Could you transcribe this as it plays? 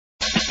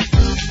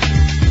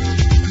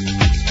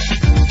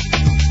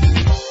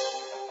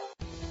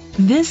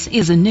This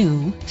is a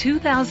new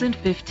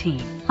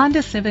 2015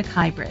 Honda Civic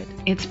Hybrid.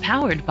 It's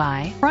powered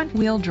by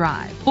front-wheel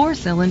drive,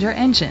 4-cylinder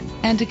engine,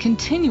 and a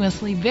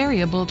continuously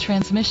variable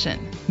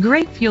transmission.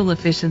 Great fuel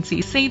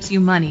efficiency saves you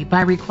money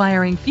by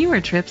requiring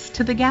fewer trips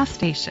to the gas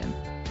station.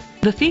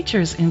 The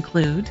features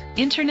include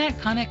internet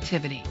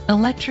connectivity,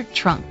 electric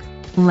trunk,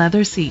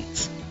 leather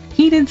seats,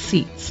 heated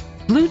seats,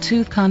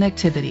 Bluetooth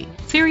connectivity,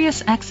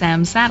 Sirius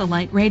XM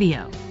satellite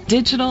radio,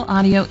 digital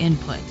audio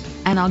input,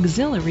 and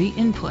auxiliary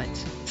input,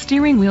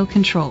 steering wheel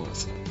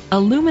controls,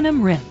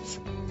 aluminum rims.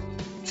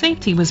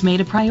 Safety was made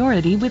a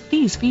priority with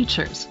these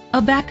features: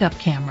 a backup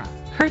camera,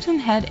 curtain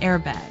head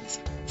airbags,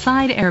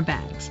 side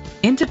airbags,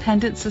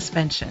 independent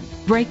suspension,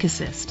 brake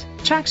assist,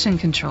 traction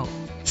control,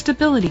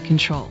 stability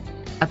control,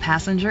 a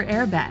passenger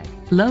airbag,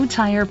 low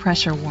tire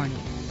pressure warning,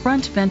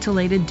 front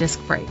ventilated disc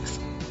brakes.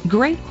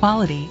 Great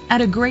quality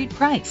at a great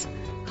price.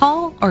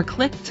 Call or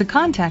click to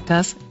contact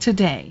us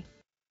today.